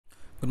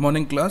Good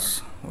morning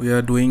class. We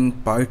are doing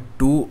part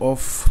 2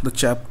 of the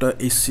chapter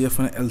HCF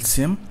and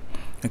LCM.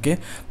 Okay,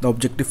 the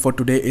objective for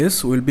today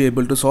is we will be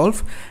able to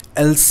solve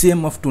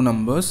LCM of two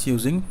numbers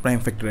using prime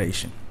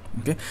factorization.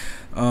 Okay,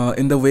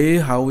 in the way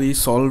how we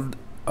solved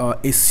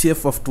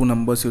HCF of two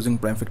numbers using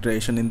prime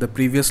factorization in the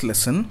previous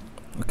lesson.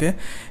 Okay,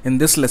 in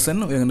this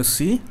lesson we are going to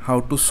see how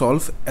to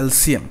solve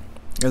LCM.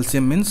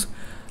 LCM means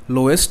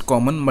lowest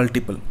common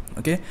multiple.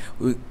 Okay,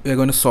 we are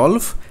going to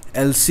solve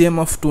LCM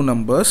of two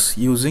numbers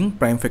using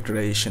prime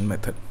factorization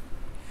method.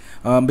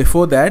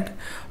 Before that,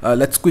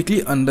 let's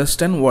quickly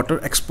understand what are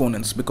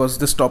exponents, because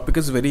this topic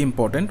is very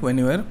important when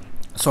you are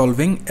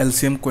solving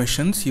LCM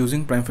questions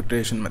using prime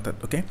factorization method.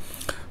 Okay,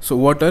 so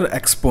what are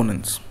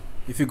exponents?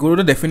 If you go to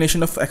the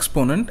definition of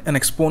exponent, an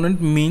exponent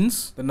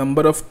means the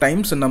number of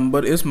times a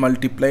number is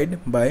multiplied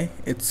by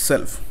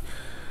itself.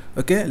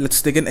 Okay,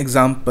 let's take an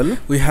example.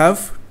 We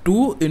have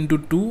 2 into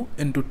 2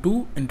 into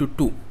 2 into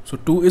 2. So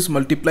 2 is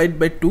multiplied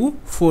by 2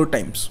 4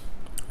 times,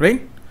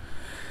 right?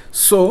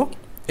 So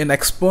in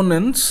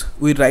exponents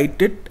we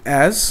write it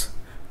as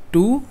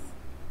 2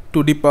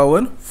 to the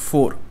power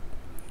 4.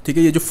 ठीक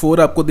है, ये जो 4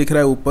 आपको दिख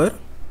रहा है ऊपर,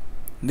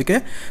 ठीक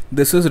है,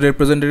 this is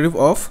representative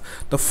of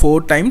the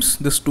 4 times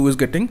this 2 is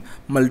getting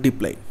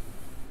multiplied.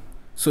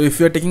 So if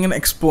you are taking an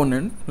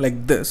exponent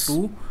like this,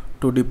 2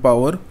 to the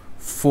power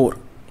 4.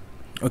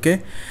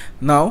 Okay,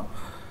 now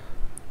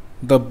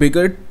the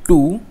bigger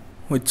 2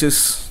 which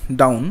is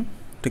down,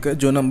 ठीक है,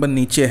 जो नंबर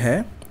नीचे है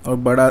और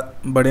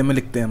बड़े में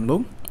लिखते हैं हम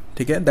लोग,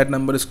 ठीक है, that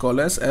number is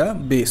called as a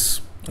base.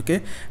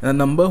 Okay, and the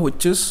number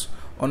which is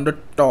on the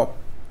top,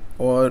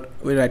 or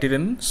we write it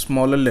in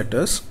smaller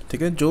letters,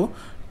 ठीक है, जो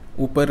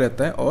ऊपर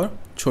रहता है और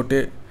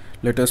छोटे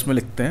लेटर्स में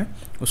लिखते हैं,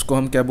 उसको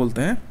हम क्या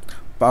बोलते हैं?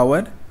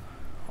 पावर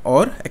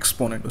और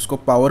एक्सपोनेंट. उसको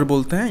पावर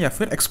बोलते हैं या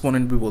फिर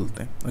एक्सपोनेंट भी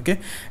बोलते हैं. Okay,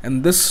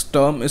 and this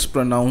term is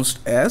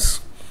pronounced as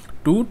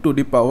 2 to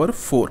the power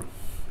 4.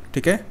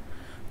 ठीक है,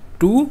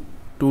 2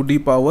 to the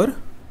power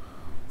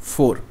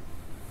 4.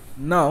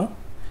 Now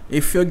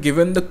if you are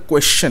given the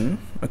question,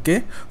 okay,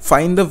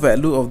 find the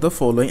value of the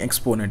following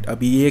exponent.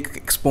 अभी ये एक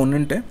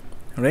exponent है,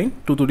 right?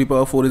 2 to the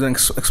power 4 is an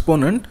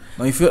exponent.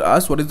 Now if you are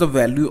asked what is the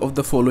value of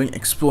the following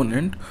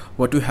exponent,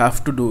 what you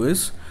have to do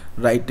is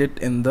write it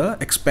in the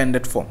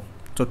expanded form.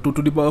 So 2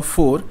 to the power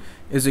 4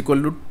 is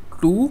equal to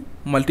 2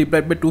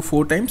 multiplied by 2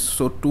 4 times.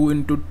 So 2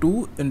 into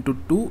 2 into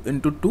 2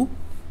 into 2,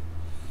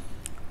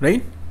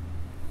 right?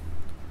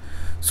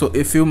 So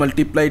if you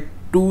multiply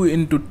 2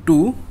 into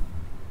 2,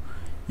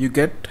 you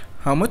get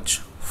how much?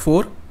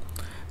 4.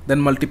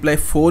 Then multiply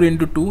 4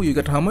 into 2, you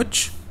get how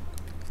much?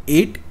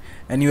 8.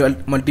 And you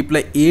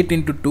multiply 8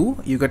 into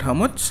 2, you get how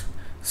much?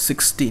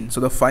 16. So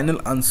the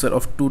final answer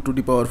of 2 to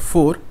the power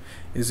 4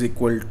 is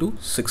equal to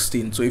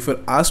 16. So if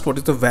you're asked what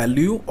is the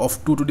value of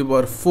 2 to the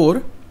power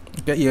 4,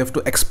 okay, you have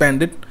to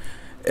expand it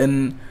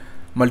in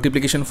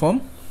multiplication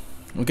form.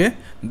 Okay,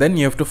 then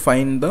you have to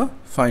find the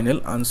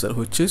final answer,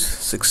 which is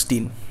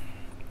 16.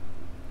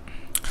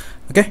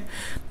 Okay,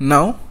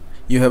 now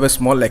you have a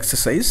small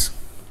exercise.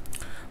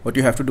 What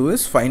you have to do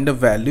is find the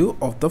value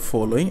of the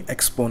following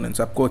exponents.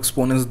 आपको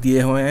exponents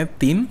दिए हुए हैं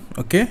 3.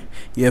 Okay,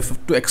 you have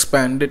to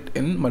expand it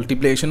in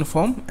multiplication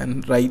form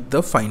and write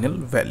the final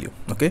value.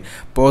 Okay,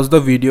 pause the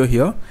video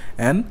here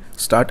and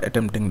start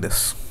attempting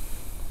this.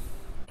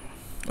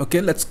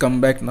 Okay, let's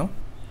come back now.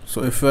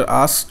 So if you are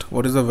asked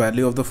what is the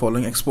value of the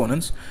following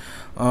exponents,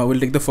 we'll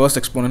take the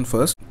first exponent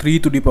first. 3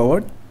 to the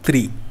power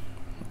 3.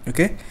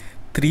 Okay,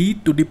 3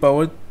 to the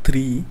power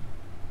 3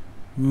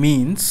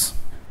 means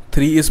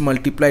 3 is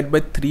multiplied by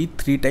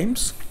 3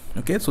 times.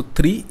 Okay, so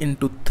 3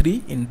 into 3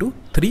 into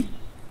 3.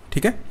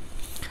 ठीक है,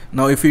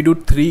 now if we do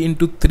 3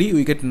 into 3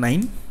 we get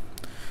 9.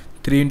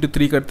 3 into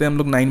 3 करते हैं हम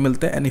लोग 9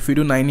 मिलते हैं, and if we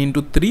do 9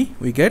 into 3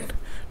 we get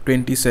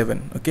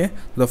 27. Okay,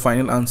 the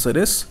final answer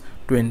is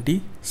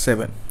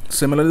 27.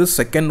 Similarly the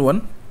second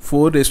one,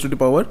 4 raised to the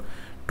power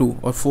 2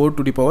 or 4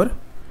 to the power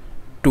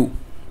 2.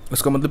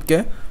 इसका मतलब क्या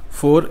है?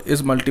 4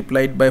 is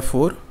multiplied by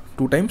 4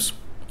 2 times,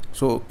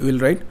 so we will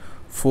write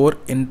 4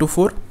 into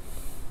 4,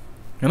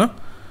 you know,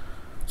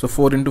 so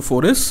 4 into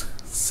 4 is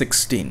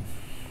 16.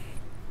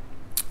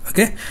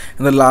 Okay,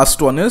 and the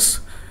last one is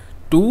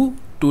 2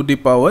 to the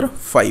power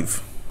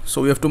 5.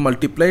 So we have to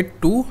multiply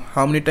 2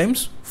 how many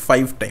times?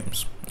 5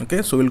 times.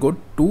 Okay, so we'll go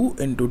 2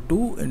 into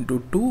 2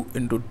 into 2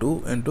 into 2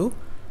 into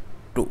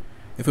 2.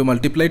 If you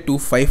multiply 2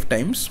 5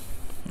 times,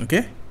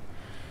 okay,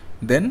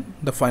 then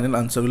the final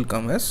answer will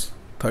come as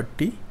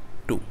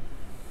 32.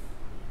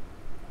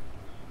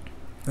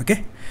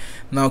 Okay,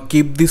 now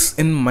keep this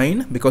in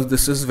mind because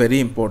this is very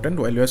important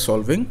while you are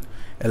solving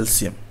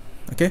LCM.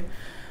 Okay,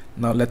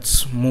 now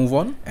let's move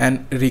on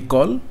and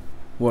recall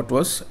what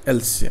was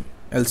LCM.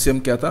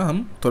 LCM क्या था,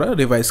 हम थोड़ा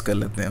revise कर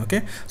लेते हैं.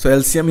 Okay, so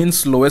LCM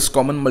means lowest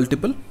common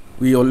multiple.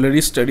 We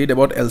already studied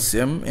about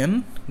LCM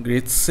in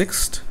grade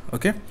 6th.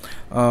 Okay,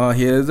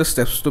 here is the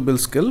steps to build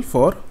skill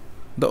for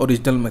the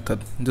original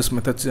method, जिस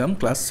method से हम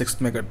क्लास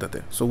 6th में करते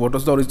थे. So what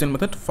was the original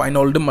method? Find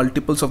all the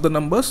multiples of the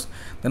numbers,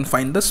 then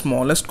find the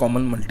smallest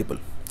common multiple.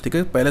 ठीक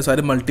है, पहले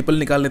सारे मल्टीपल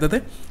निकाल लेते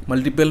थे.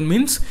 Multiple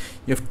means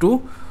you have to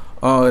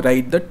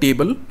write the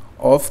table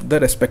of the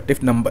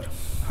respective number.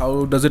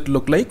 How does it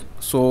look like?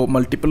 So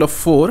multiple of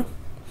 4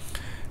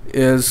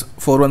 is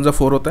 4 1s are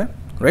 4 होता है,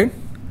 right?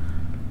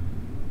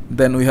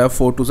 Then we have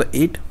 4 2s are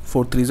 8,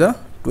 4 3s are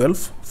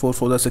 12, 4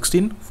 4s are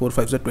 16, 4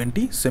 5s are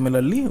 20.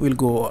 Similarly we'll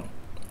go on,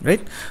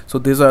 right? So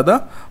these are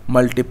the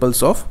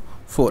multiples of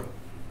 4.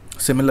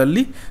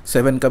 Similarly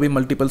 7 का भी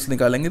multiples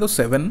निकालेंगे तो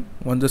 7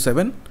 1s are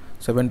 7,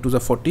 7 2s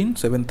are 14,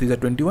 7 3s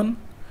are 21,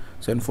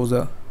 7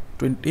 4s are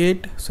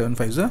 28, 7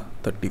 5s are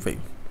 35,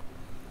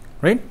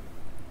 right?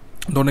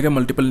 दोनों के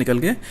multiple निकल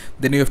गए.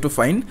 Then you have to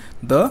find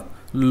the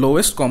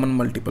lowest common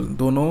multiple.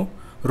 दोनों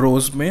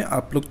रोज में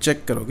आप लोग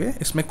चेक करोगे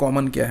इसमें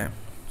कॉमन क्या है.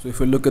 So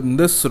if you look in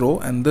this row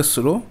and this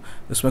रो,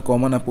 इसमें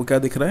कॉमन आपको क्या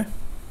दिख रहा है?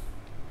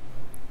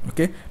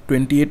 Okay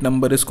 28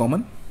 number is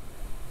common.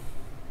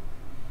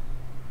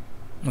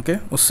 Okay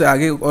उससे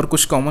आगे और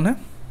कुछ कॉमन है?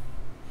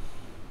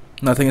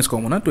 Nothing is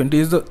common.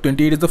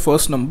 28 is the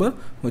first number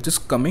which is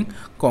coming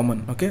common.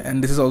 Okay,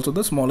 and this is also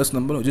the smallest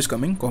number which is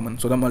coming common.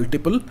 So the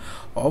multiple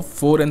of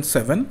 4 and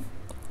 7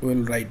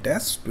 will write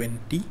as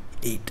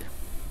 28.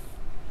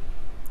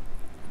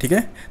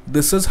 Okay,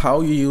 this is how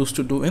you used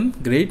to do in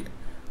grade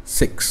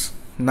 6.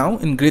 Now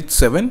in grade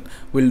 7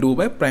 we'll do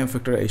by prime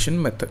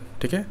factorization method.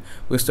 Okay,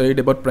 we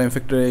studied about prime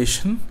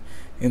factorization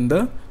in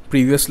the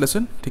previous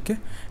lesson, okay,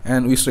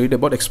 and we studied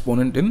about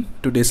exponent in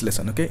today's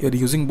lesson. Okay, you're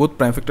using both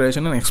prime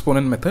factorization and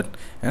exponent method,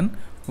 and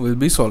we'll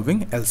be solving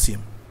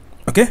LCM.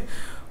 Okay,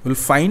 we'll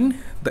find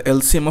the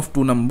LCM of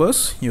two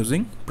numbers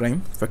using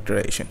prime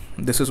factorization.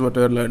 This is what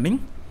we are learning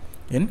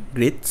in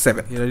grade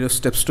 7. Here are your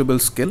steps to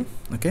build skill.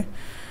 Okay,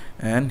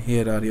 and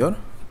here are your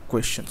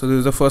questions. So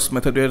this is the first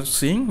method we are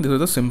seeing. This is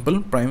the simple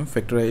prime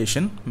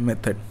factorization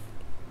method.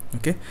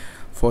 Okay,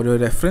 for your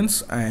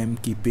reference I am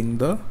keeping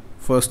the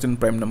first in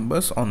prime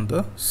numbers on the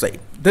side.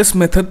 This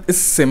method is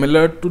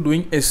similar to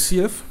doing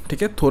HCF.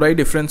 ठीक है, थोड़ा ही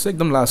difference है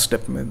एकदम last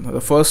step में.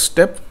 The first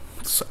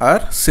steps are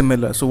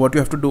similar. So what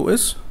you have to do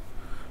is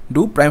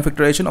do prime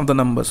factorization of the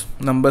numbers.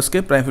 Numbers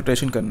के prime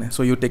factorization करने.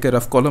 So you take a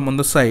rough column on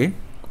the side.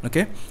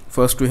 Okay,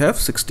 first we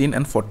have 16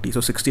 and 40.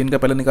 So 16 का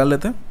पहले निकाल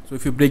लेते हैं. So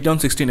if you break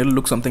down 16, it will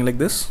look something like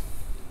this.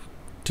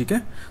 ठीक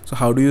है. So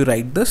how do you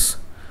write this?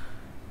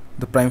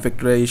 The prime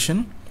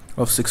factorization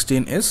of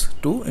 16 is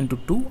 2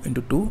 into 2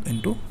 into 2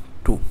 into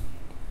 2.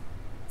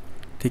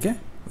 ठीक है,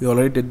 we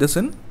already did this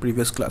in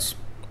previous class.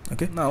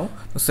 Okay, now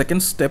the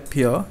second step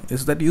here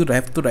is that you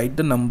have to write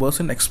the numbers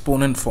in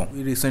exponent form.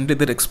 We recently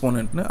did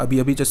exponent ना,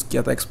 अभी just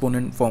किया था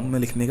exponent form में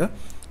लिखने का.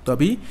 तो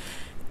अभी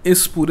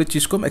इस पूरे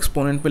चीज़ को हम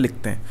exponent पे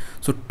लिखते हैं.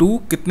 So 2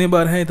 कितने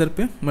बार है इधर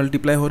पे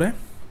multiply हो रहा है?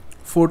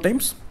 4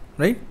 times,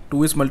 right?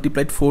 2 is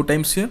multiplied 4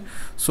 times here.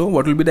 So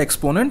what will be the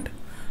exponent?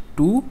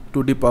 2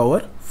 to the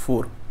power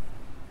 4.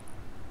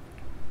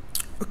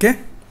 Okay,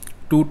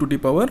 2 to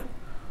the power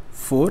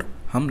 4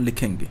 हम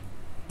लिखेंगे.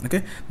 Okay,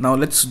 now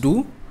let's do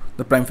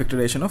the prime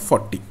factorization of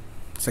 40.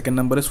 Second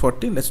number is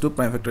 40. Let's do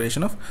prime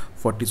factorization of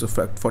 40. So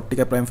 40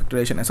 का prime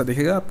factorization ऐसा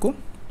दिखेगा आपको.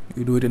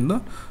 You do it in the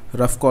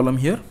rough column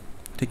here.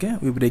 ठीक है,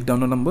 we break down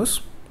the numbers,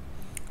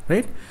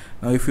 right?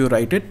 Now if you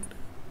write it,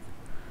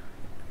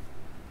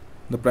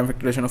 the prime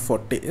factorization of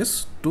 40 is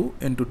 2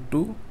 into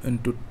 2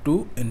 into 2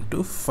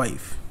 into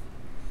 5.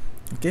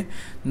 Okay,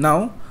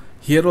 now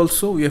here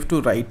also we have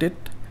to write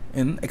it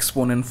in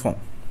exponent form.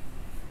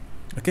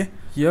 Okay,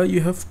 here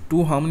you have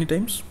 2 how many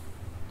times?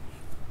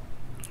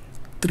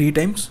 3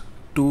 times.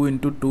 2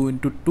 into 2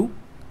 into 2,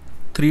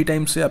 3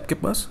 times है आपके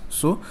पास.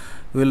 So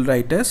we'll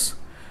write as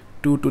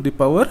 2 to the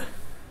power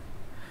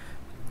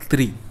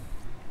 3.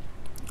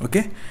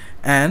 Okay,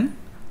 and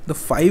the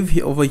 5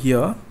 here over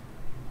here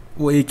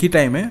वो एक ही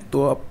time है,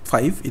 तो आप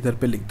 5 इधर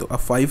पे लिख दो. आप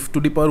 5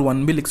 to the power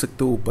 1 भी लिख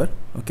सकते हो ऊपर.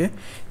 Okay,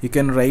 you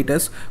can write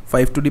as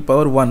 5 to the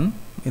power 1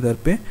 इधर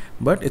पे,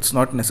 but it's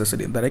not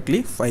necessary.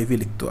 Directly 5 ही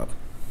लिख दो आप.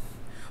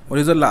 What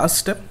is the last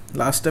step?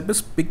 Last step is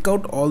pick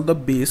out all the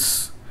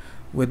base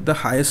with the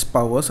highest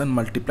powers and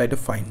multiply to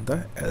find the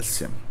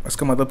LCM.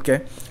 इसका मतलब क्या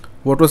है?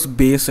 What was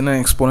base in an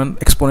exponent?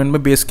 Exponent में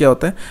base क्या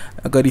होता है?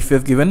 अगर if you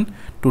have given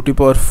 2 to the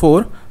power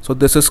 4, so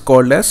this is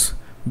called as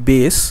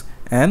base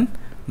and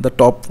the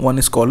top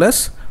one is called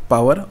as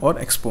power or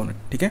exponent.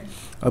 ठीक है,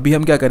 अभी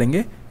हम क्या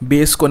करेंगे?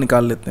 base को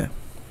निकाल लेते हैं.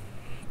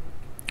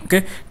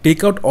 Okay,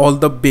 take out all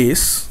the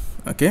base.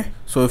 Okay,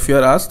 so if you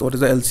are asked what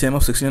is the LCM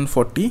of 16 and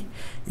 40,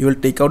 you will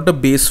take out the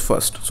base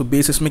first. So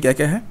base इसमें क्या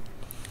क्या है?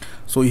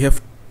 So you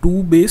have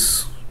 2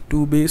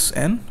 base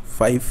and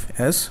 5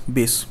 as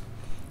base,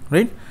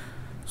 right?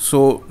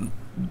 So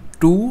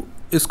 2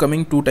 is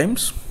coming 2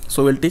 times,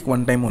 so we'll take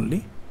 1 time only.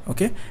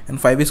 Okay,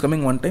 and 5 is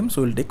coming 1 time,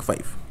 so we'll take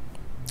 5.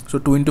 So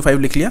 2 into 5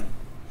 लिख लिया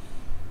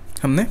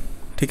हमने.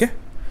 ठीक है,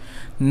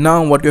 now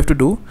what you have to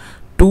do,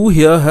 2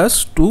 here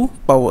has 2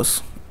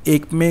 powers.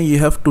 एक में you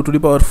have 2 to the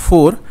power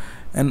 4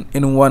 and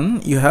in 1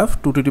 you have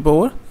 2 to the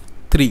power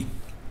 3.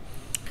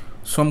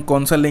 So हम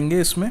कौन सा लेंगे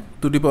इसमें?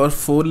 2 to the power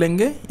 4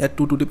 लेंगे या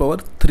 2 to the power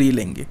 3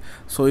 लेंगे?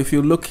 So if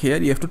you look here,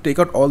 you have to take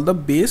out all the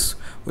base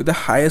with the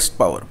highest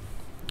power.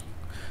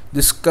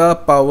 जिसका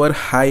power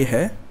high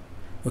है,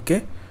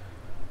 okay,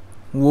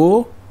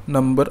 वो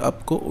नंबर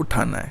आपको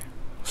उठाना है.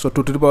 So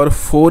 2 to the power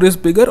 4 is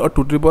bigger or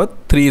 2 to the power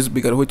 3 is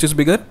bigger? Which is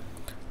bigger?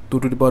 2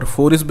 to the power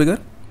 4 is bigger,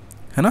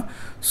 है ना?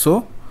 So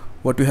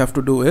what you have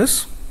to do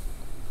is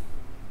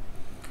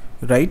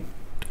write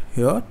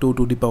here 2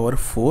 to the power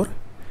 4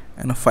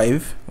 and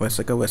 5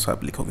 वैसा का वैसा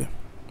आप लिखोगे,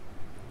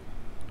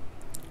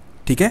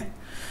 ठीक है?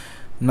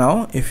 Now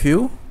if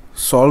you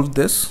solve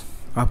this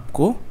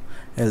आपको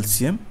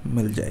LCM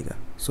मिल जाएगा.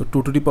 So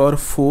 2 to the power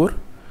 4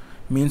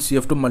 means you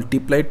have to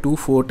multiply 2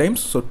 4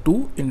 times. So 2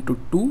 into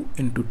 2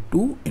 into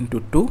 2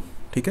 into 2,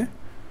 ठीक है?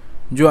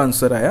 जो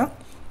आंसर आया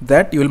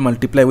that you will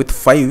multiply with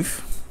 5,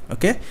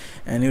 okay,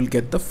 and you will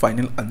get the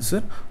final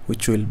answer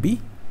which will be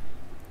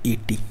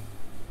 80.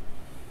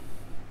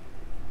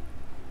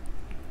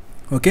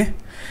 Okay,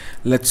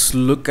 let's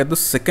look at the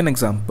second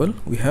example.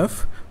 We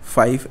have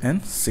 5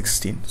 and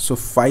 16. So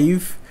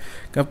 5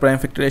 का prime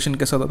factorization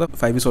कैसा होता था?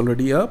 5 is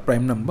already a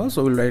prime number,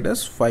 so we'll write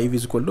as 5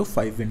 is equal to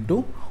 5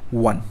 into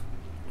 1.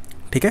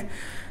 ठीक है?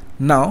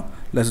 Now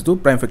let's do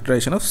prime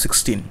factorization of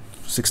 16.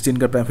 16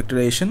 का prime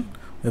factorization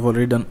we have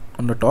already done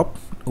on the top,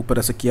 ऊपर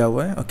ऐसे किया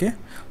हुआ है. Okay,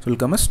 so it will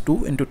come as 2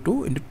 into 2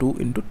 into 2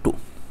 into 2.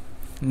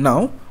 Now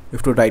we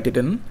have to write it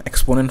in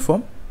exponent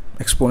form.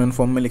 Exponent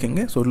form में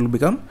लिखेंगे, so it will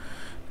become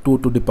 2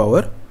 to the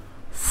power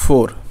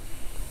 4.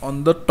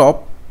 On the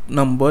top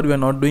number we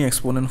are not doing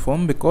exponent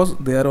form because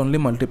they are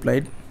only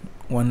multiplied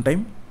one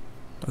time.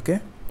 Okay,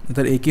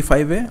 इधर एक ही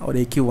 5 है और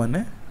एक ही 1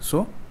 है,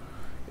 so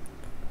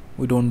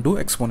we don't do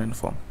exponent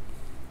form.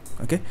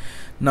 Okay,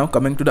 now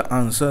coming to the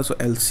answer, so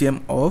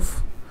LCM of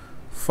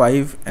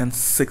 5 and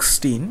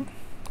 16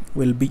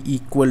 will be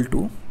equal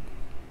to,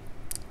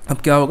 अब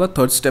क्या होगा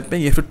third step में,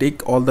 you have to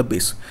take all the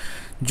base.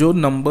 जो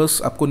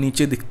नंबर्स आपको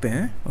नीचे दिखते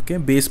हैं, ओके,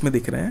 बेस में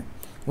दिख रहे हैं,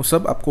 वो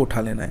सब आपको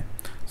उठा लेना है.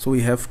 So we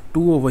have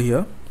 2 over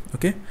here,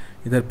 okay,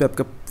 इधर पे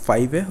आपका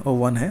 5 है और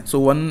 1 है. सो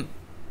 1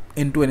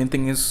 into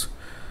anything is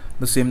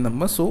the same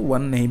number, सो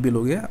 1 नहीं भी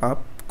लोगे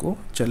आपको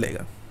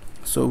चलेगा.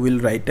 So will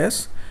write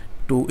as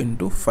 2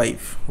 into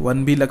 5.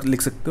 1 भी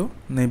लिख सकते हो,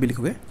 नहीं भी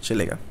लिखोगे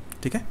चलेगा,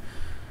 ठीक है?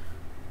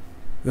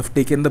 We have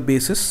taken the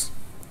basis,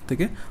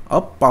 ठीक है?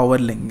 अब पावर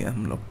लेंगे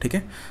हम लोग, ठीक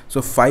है?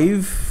 सो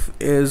 5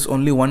 इज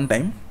ओनली 1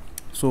 टाइम,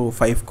 सो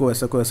 5 को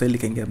ऐसा ही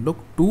लिखेंगे हम लोग.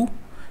 2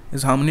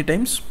 is how many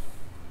times?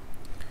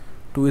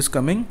 2 is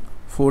coming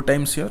 4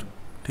 times here,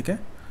 ठीक है?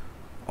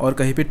 और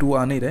कहीं पे 2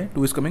 आ नहीं रहा है,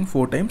 2 is coming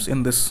 4 times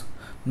in this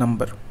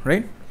number,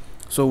 right?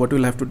 So what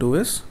will have to do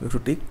is we have to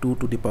take 2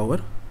 to the power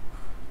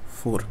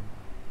 4,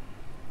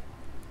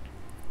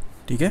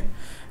 ठीक है?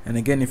 And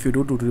again if you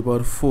do 2 to the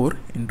power 4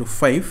 into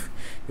 5,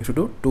 you have to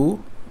do 2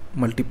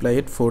 multiply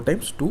it 4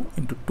 times, 2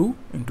 into 2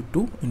 into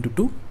 2 into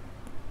 2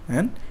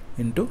 and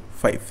into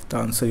 5. The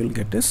answer you will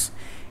get is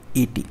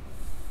 80,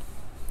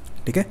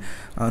 ठीक है?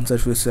 Answer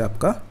फिर से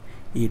आपका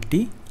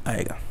 80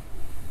 आएगा,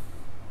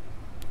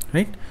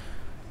 right?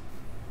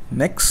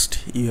 Next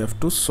you have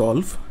to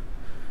solve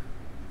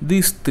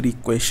these 3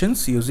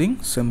 questions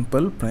using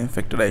simple prime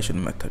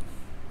factorization method.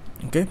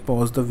 Okay,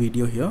 pause the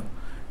video here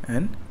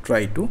and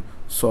try to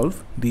solve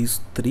these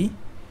 3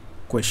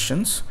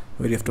 questions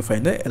where you have to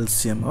find the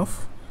LCM of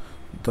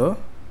the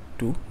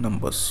 2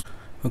 numbers.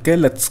 Okay,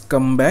 let's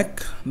come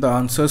back. The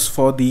answers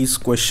for these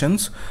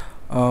questions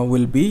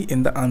will be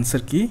in the answer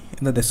key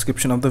in the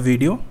description of the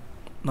video.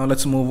 Now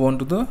let's move on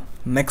to the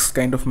next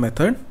kind of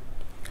method.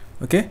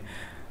 Okay,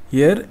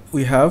 here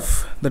we have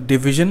the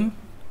division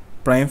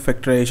prime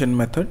factorization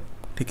method,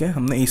 ठीक है?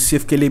 हमने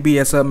HCF के लिए भी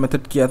ऐसा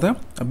method किया था,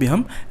 अभी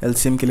हम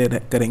LCM के लिए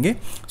करेंगे.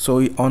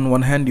 So on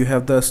one hand you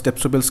have the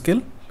स्टेप्सिबल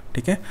scale,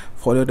 ठीक है?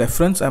 For your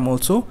reference I am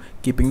also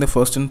keeping the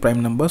first and prime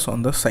numbers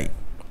on the side,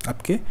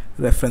 आपके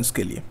रेफरेंस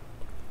के लिए,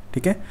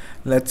 ठीक है?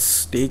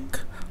 Let's take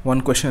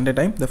one question eight A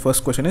time. The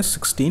first question is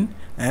 16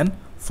 and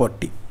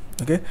 40.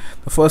 Okay,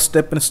 the first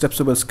step in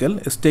step-able scale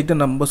is take the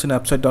numbers in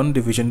upside down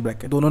division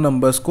bracket. दोनों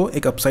numbers को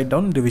एक upside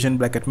down division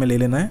bracket में ले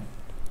लेना है,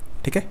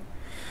 ठीक है?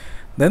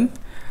 Then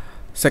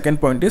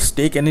second point is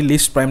take any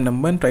least prime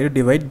number and try to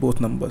divide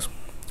both numbers.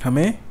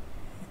 हमें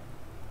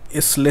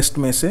इस लिस्ट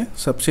में से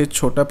सबसे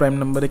छोटा प्राइम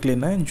नंबर एक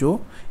लेना है जो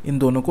इन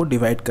दोनों को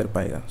डिवाइड कर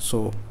पाएगा.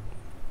 सो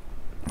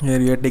here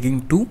we are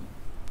taking 2.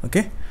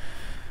 Okay,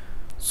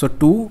 so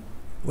 2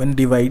 when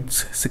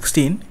divides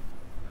 16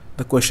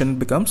 the question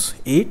becomes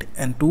 8,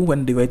 and 2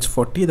 when divides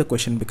 40 the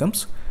question becomes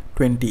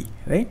 20,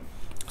 right?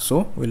 So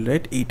we'll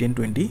write 8 and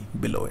 20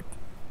 below it.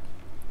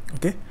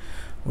 Okay,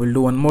 we'll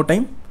do one more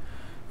time.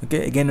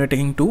 Okay, again we're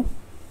taking 2.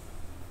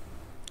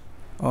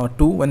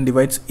 2 when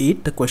divides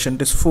 8 the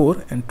quotient is 4,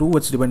 and 2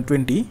 when divides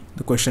 20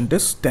 the quotient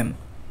is 10.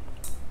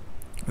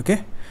 Okay,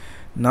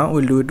 now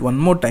we'll do it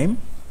one more time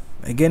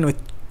again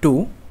with 2.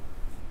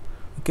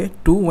 Okay,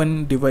 2 when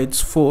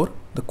divides 4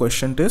 the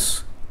quotient is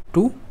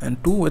 2,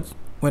 and 2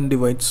 when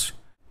divides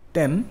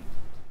 10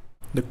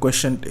 the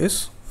quotient is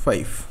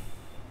 5.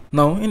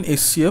 Now in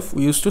HCF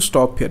we used to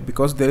stop here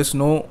because there is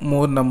no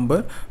more number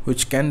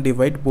which can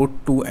divide both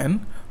 2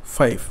 and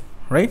 5,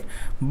 right?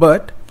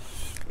 But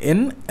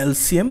in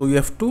LCM we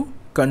have to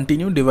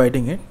continue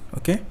dividing it.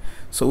 Okay,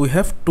 so we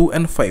have 2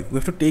 and 5. We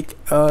have to take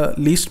a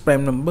least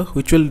prime number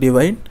which will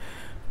divide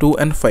 2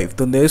 and 5,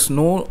 then there is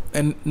no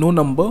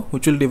number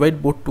which will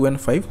divide both 2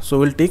 and 5, so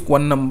we'll take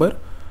one number,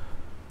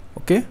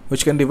 okay,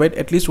 which can divide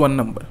at least one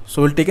number.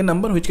 So we'll take a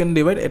number which can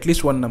divide at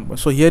least one number.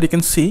 So here you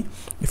can see,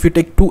 if you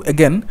take 2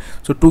 again,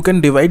 so 2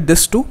 can divide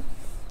this 2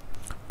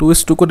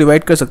 इस 2 को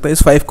divide कर सकता है,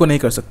 इस 5 को नहीं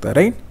कर सकता,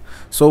 right?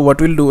 So what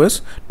we'll do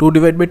is 2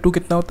 divided by 2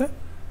 कितना होता है?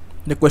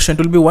 The quotient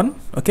will be 1,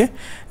 okay,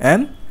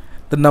 and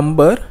the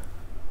number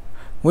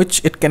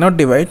which it cannot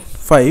divide,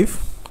 5,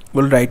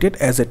 will write it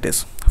as it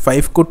is.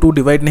 5 को 2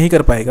 divide नहीं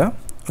कर पाएगा,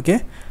 okay,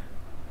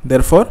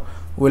 therefore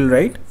we'll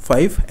write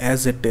 5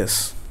 as it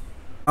is.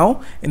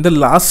 Now in the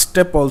last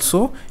step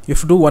also you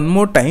have to do one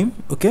more time,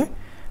 okay,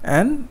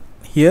 and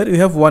here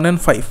you have 1 and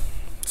 5.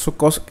 So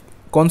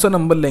कौन सा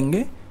number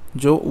लेंगे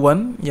जो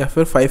 1 या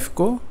फिर 5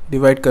 को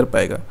divide कर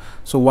पाएगा?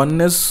 So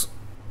 1 is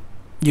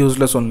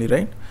useless only,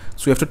 right?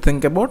 So you have to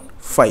think about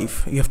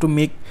 5. You have to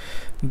make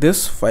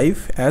this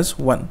 5 as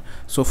 1.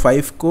 So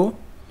 5 को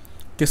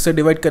किससे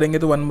divide करेंगे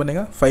तो 1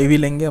 बनेगा? 5 ही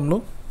लेंगे हम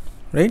लोग,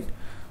 right?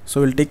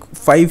 So we'll take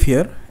 5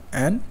 here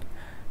and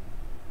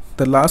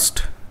the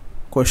last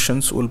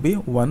questions will be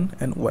 1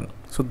 and 1.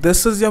 So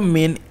this is your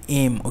main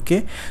aim,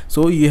 okay?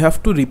 So you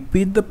have to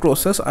repeat the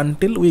process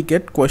until we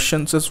get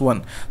questions as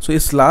 1. So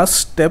इस last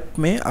step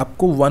में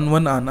आपको 1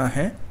 1 आना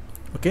है,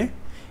 okay?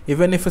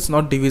 Even if it's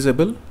not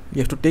divisible,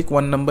 you have to take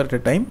one number at a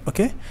time,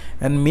 okay,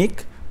 and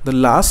make the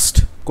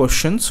last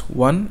questions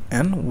 1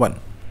 and 1.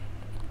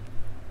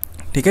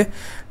 ठीक है?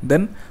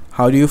 Then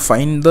how do you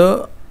find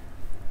the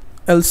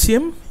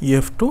LCM? You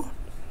have to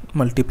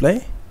multiply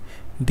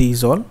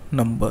these all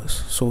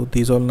numbers. So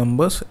these all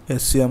numbers,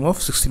 LCM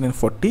of 16 and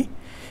 40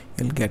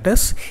 will get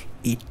us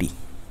 80.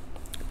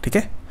 ठीक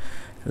है?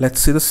 Let's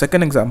see the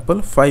second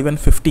example, 5 and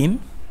 15.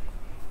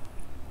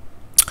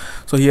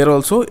 So here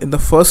also in the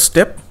first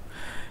step,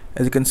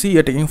 as you can see, you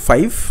are taking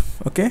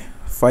 5, okay,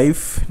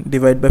 5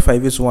 divided by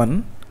 5 is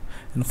 1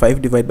 and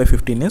 5 divided by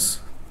 15 is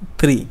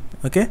 3,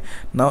 okay.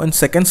 Now in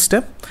second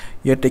step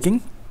you are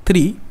taking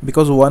 3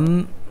 because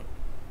 1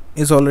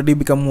 is already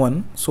become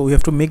 1, so we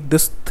have to make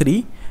this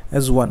 3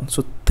 as 1.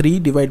 So 3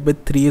 divided by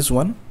 3 is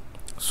 1,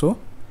 so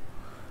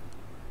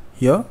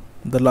here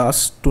the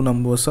last two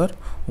numbers are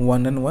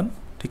 1 and 1.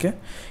 Okay,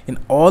 in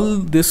all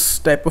this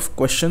type of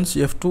questions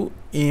you have to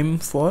aim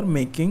for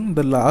making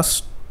the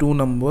last two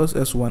numbers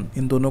as 1.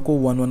 इन दोनों को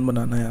 1 1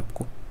 बनाना है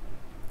आपको,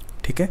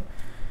 ठीक है.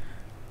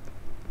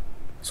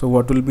 So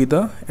what will be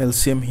the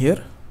LCM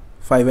here?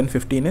 5 and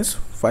 15 is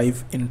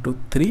 5 into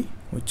 3,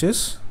 which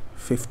is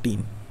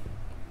 15.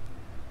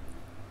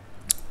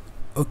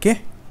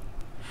 Okay,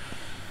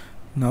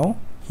 now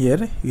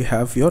here you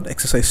have your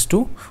exercise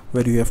 2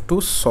 where you have to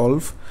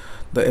solve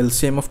the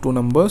LCM of two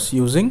numbers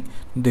using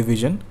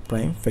division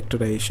prime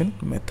factorization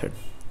method.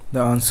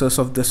 The answers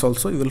of this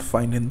also you will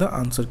find in the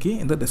answer key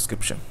in the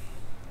description.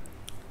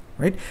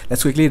 Right,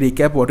 let's quickly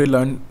recap what we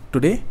learned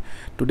today.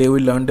 Today we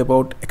learned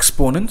about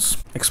exponents.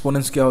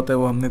 Exponents क्या होता है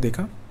वो हमने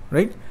देखा,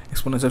 right?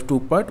 Exponents have two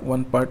part.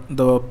 One part,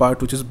 the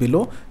part which is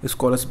below is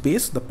called as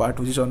base. The part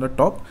which is on the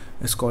top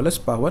is called as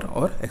power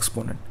or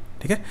exponent.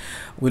 ठीक है,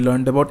 we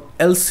learned about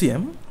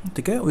LCM.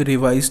 ठीक है, we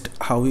revised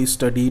how we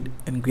studied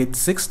in grade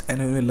 6th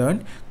and we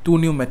learned two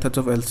new methods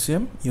of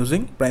LCM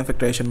using prime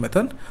factorization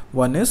method.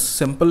 One is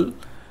simple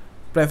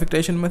prime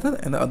factorization method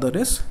and the other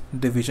is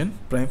division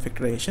prime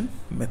factorization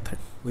method.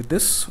 With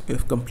this we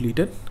have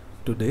completed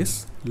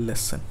today's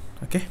lesson.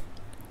 Okay,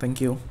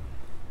 thank you.